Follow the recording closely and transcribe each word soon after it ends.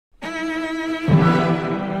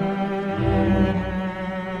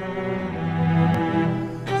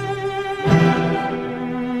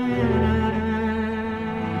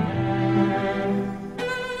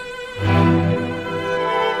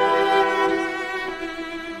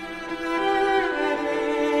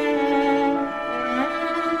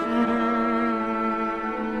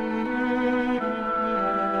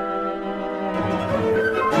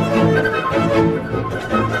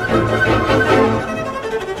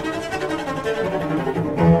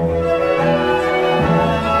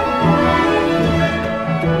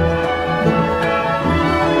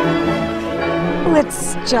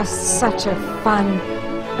just such a fun,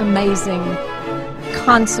 amazing,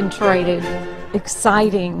 concentrated,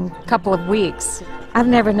 exciting couple of weeks. I've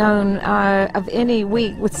never known of any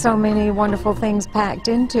week with so many wonderful things packed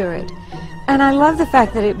into it. And I love the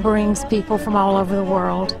fact that it brings people from all over the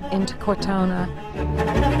world into Cortona.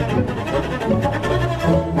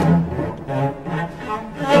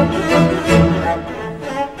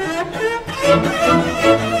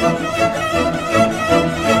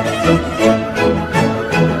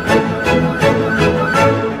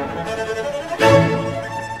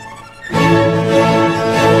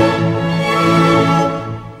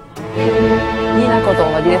 Nina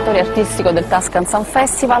Kotova, direttore artistico del Tuscan Sun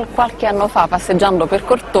Festival, qualche anno fa passeggiando per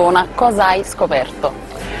Cortona, cosa hai scoperto?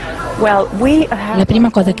 La prima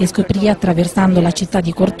cosa che scoprì attraversando la città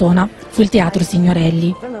di Cortona fu il teatro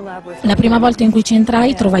Signorelli. La prima volta in cui ci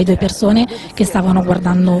entrai trovai due persone che stavano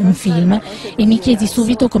guardando un film e mi chiesi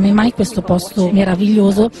subito come mai questo posto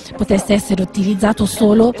meraviglioso potesse essere utilizzato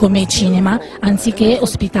solo come cinema anziché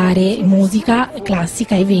ospitare musica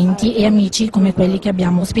classica, eventi e amici come quelli che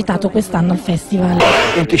abbiamo ospitato quest'anno al festival.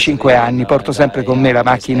 25 anni, porto sempre con me la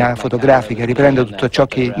macchina fotografica, riprendo tutto ciò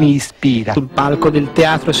che mi ispira. Sul palco del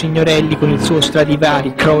teatro Signorelli con il suo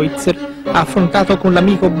Stradivari Kreutzer ha affrontato con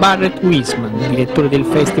l'amico Barrett Wissman, direttore del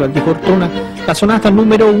Festival di Cortona, la sonata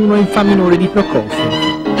numero 1 in Fa minore di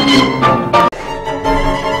Prokofiev.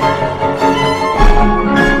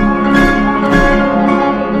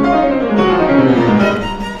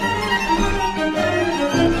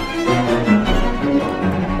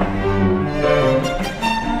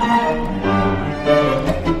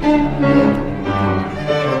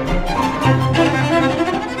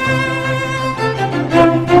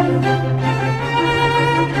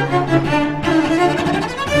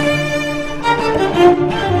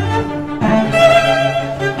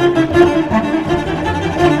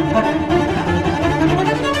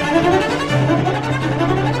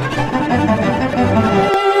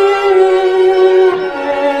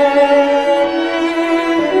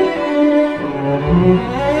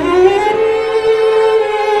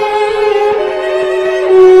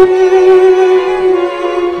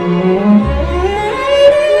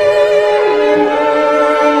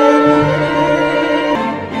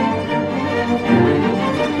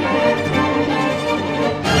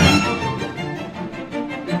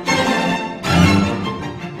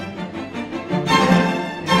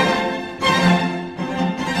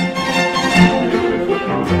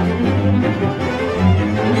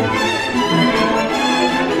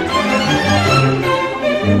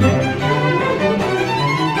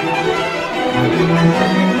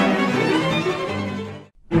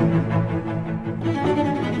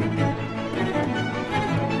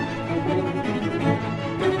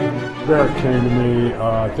 Barrett came to me,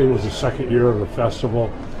 I think it was the second year of the festival,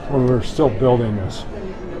 when we were still building this.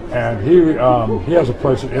 And he has a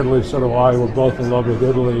place in Italy, so do I. We're both in love with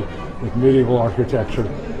Italy, with medieval architecture.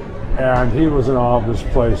 And he was in awe of this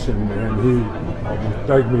place, and he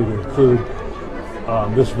begged me to include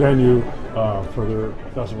this venue for their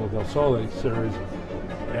Festival del Sole series.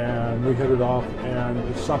 And we hit it off, and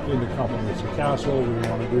it's something that complements the castle. We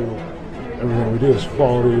want to do everything we do is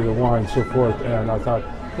quality, the wine, and so forth. And I thought,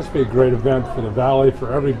 this would be a great event for the valley,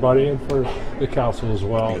 for everybody, and for the council as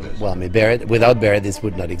well. Well, I mean, Barrett, without Barrett, this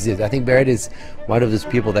would not exist. I think Barrett is one of those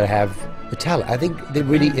people that have a talent. I think there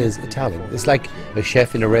really is a talent. It's like a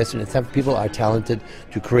chef in a restaurant. Some people are talented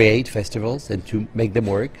to create festivals and to make them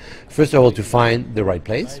work. First of all, to find the right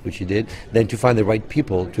place, which he did, then to find the right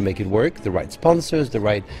people to make it work, the right sponsors, the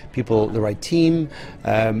right people, the right team,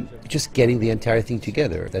 just getting the entire thing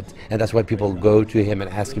together. And that's why people go to him and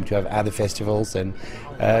ask him to have other festivals, and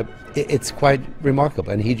it's quite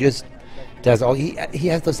remarkable. And he just does all, he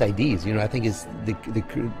has those ideas, you know. I think it's the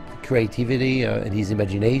creativity and his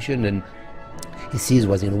imagination, and he sees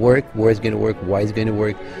what's going to work, where it's going to work, why it's going to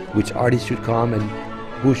work, which artists should come and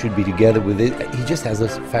who should be together with it. He just has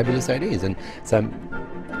those fabulous ideas, and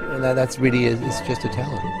that's really, it's just a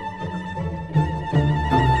talent.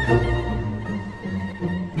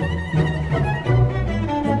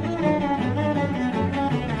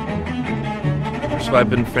 So I've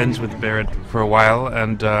been friends with Barrett for a while,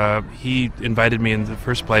 and he invited me in the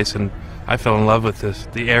first place, and I fell in love with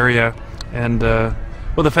the area, and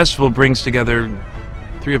well, the festival brings together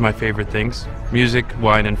three of my favorite things: music,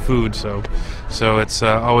 wine, and food. So it's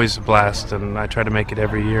always a blast, and I try to make it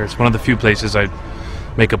every year. It's one of the few places I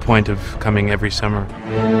make a point of coming every summer.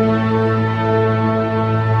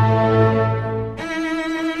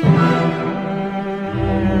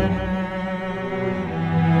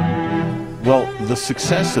 Well, the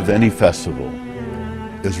success of any festival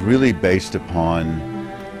is really based upon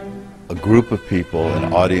a group of people,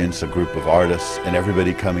 an audience, a group of artists, and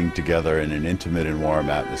everybody coming together in an intimate and warm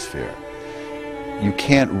atmosphere. You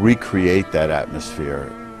can't recreate that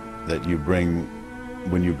atmosphere that you bring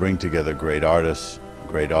when you bring together great artists,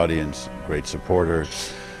 great audience, great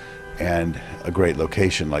supporters, and a great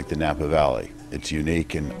location like the Napa Valley. It's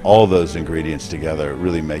unique, and all those ingredients together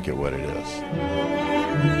really make it what it is.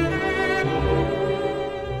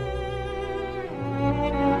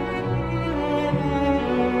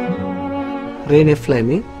 Renee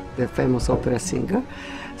Fleming, the famous opera singer,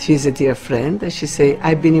 she's a dear friend, and she said,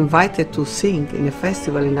 I've been invited to sing in a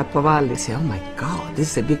festival in Napa Valley. I say, oh my God,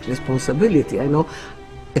 this is a big responsibility. I know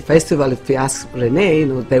a festival, if we ask Renee, you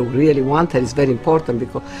know, they really want her, is very important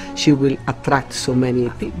because she will attract so many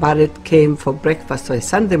people. Barrett came for breakfast on a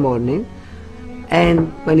Sunday morning,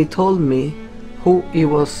 and when he told me who he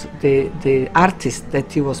was, the artist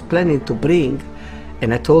that he was planning to bring,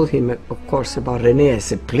 and I told him, of course, about Renee, I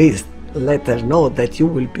said, please, let her know that you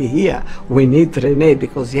will be here. We need Renee,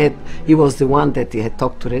 because he was the one that he had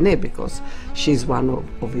talked to Renee, because she's one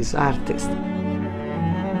of his artists.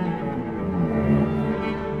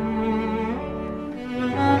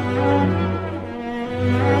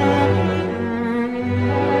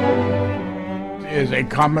 It is a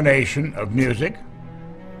combination of music,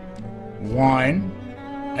 wine,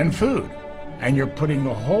 and food, and you're putting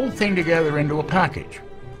the whole thing together into a package.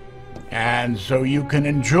 And so you can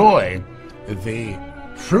enjoy the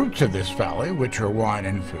fruits of this valley, which are wine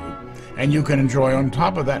and food, and you can enjoy on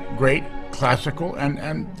top of that great classical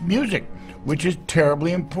and music, which is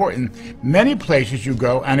terribly important. Many places you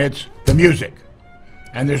go and it's the music,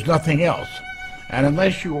 and there's nothing else. And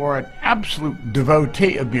unless you are an absolute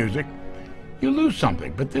devotee of music, you lose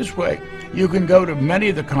something. But this way, you can go to many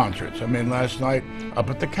of the concerts. I mean, last night up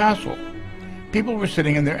at the castle, people were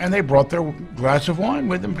sitting in there and they brought their glass of wine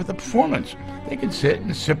with them for the performance. They could sit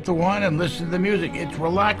and sip the wine and listen to the music. It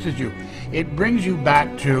relaxes you. It brings you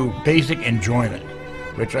back to basic enjoyment,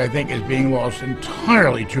 which I think is being lost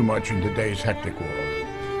entirely too much in today's hectic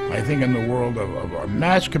world. I think in the world of our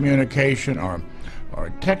mass communication, our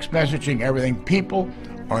text messaging, everything, people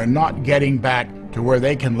are not getting back to where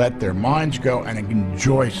they can let their minds go and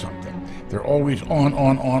enjoy something. They're always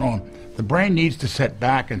on. The brain needs to sit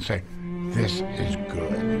back and say, this is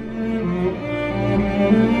good.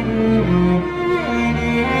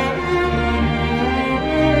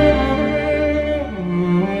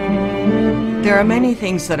 There are many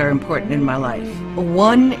things that are important in my life.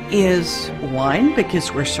 One is wine,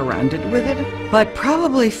 because we're surrounded with it, but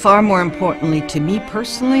probably far more importantly to me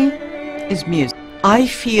personally is music. I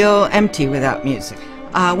feel empty without music.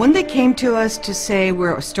 When they came to us to say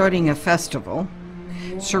we're starting a festival,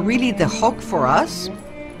 so really the hook for us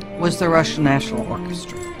was the Russian National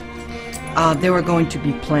Orchestra. They were going to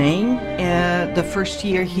be playing the first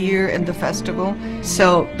year here in the festival.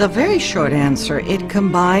 So the very short answer, it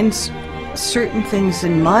combines certain things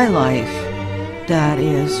in my life, that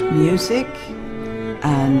is music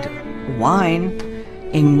and wine,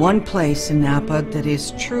 in one place in Napa that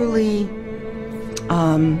is truly,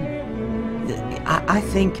 I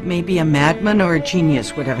think maybe a madman or a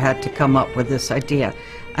genius would have had to come up with this idea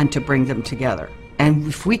and to bring them together. And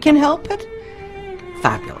if we can help it,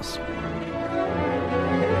 fabulous.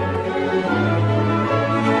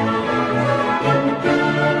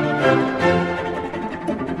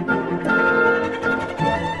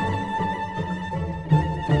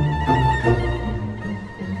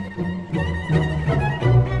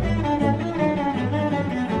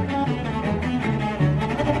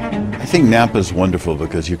 I think Napa is wonderful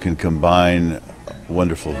because you can combine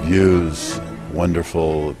wonderful views,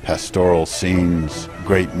 wonderful pastoral scenes,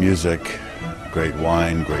 great music, great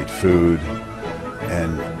wine, great food,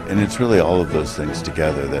 and it's really all of those things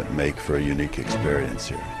together that make for a unique experience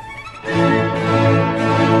here.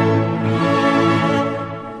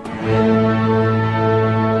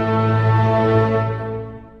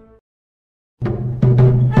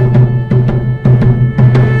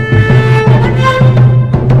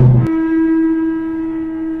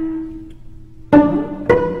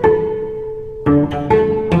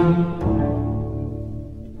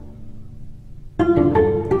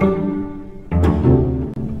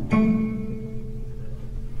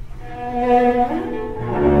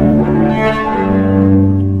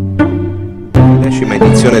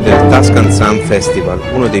 Edizione del Tuscan Sun Festival,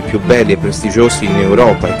 uno dei più belli e prestigiosi in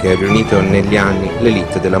Europa e che ha riunito negli anni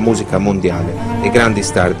l'elite della musica mondiale e grandi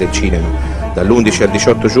star del cinema. Dall'11 al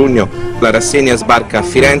 18 giugno la rassegna sbarca a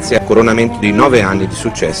Firenze a coronamento di 9 anni di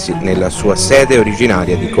successi nella sua sede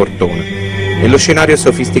originaria di Cortona. e lo scenario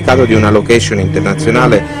sofisticato di una location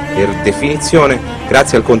internazionale per definizione,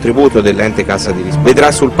 grazie al contributo dell'ente Cassa di Risparmio.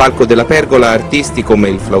 Vedrà sul palco della Pergola artisti come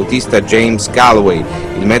il flautista James Galloway,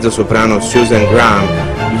 il mezzosoprano Susan Graham,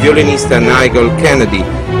 il violinista Nigel Kennedy,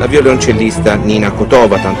 la violoncellista Nina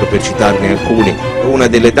Kotova, tanto per citarne alcuni. Una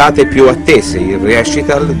delle date più attese, il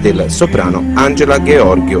recital del soprano Angela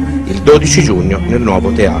Gheorghiu, il 12 giugno nel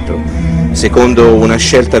Nuovo Teatro. Secondo una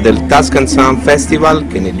scelta del Tuscan Sun Festival,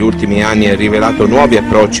 che negli ultimi anni ha rivelato nuovi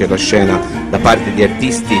approcci alla scena da parte di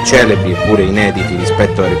artisti celebri eppure inediti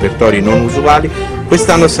rispetto a repertori non usuali,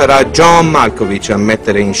 quest'anno sarà John Malkovich a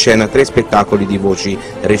mettere in scena 3 spettacoli di voci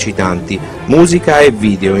recitanti, musica e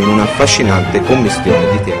video in un'affascinante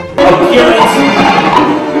commistione di teatro. Appearance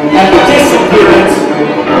and disappearance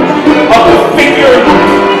of the figure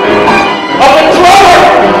of the drummer!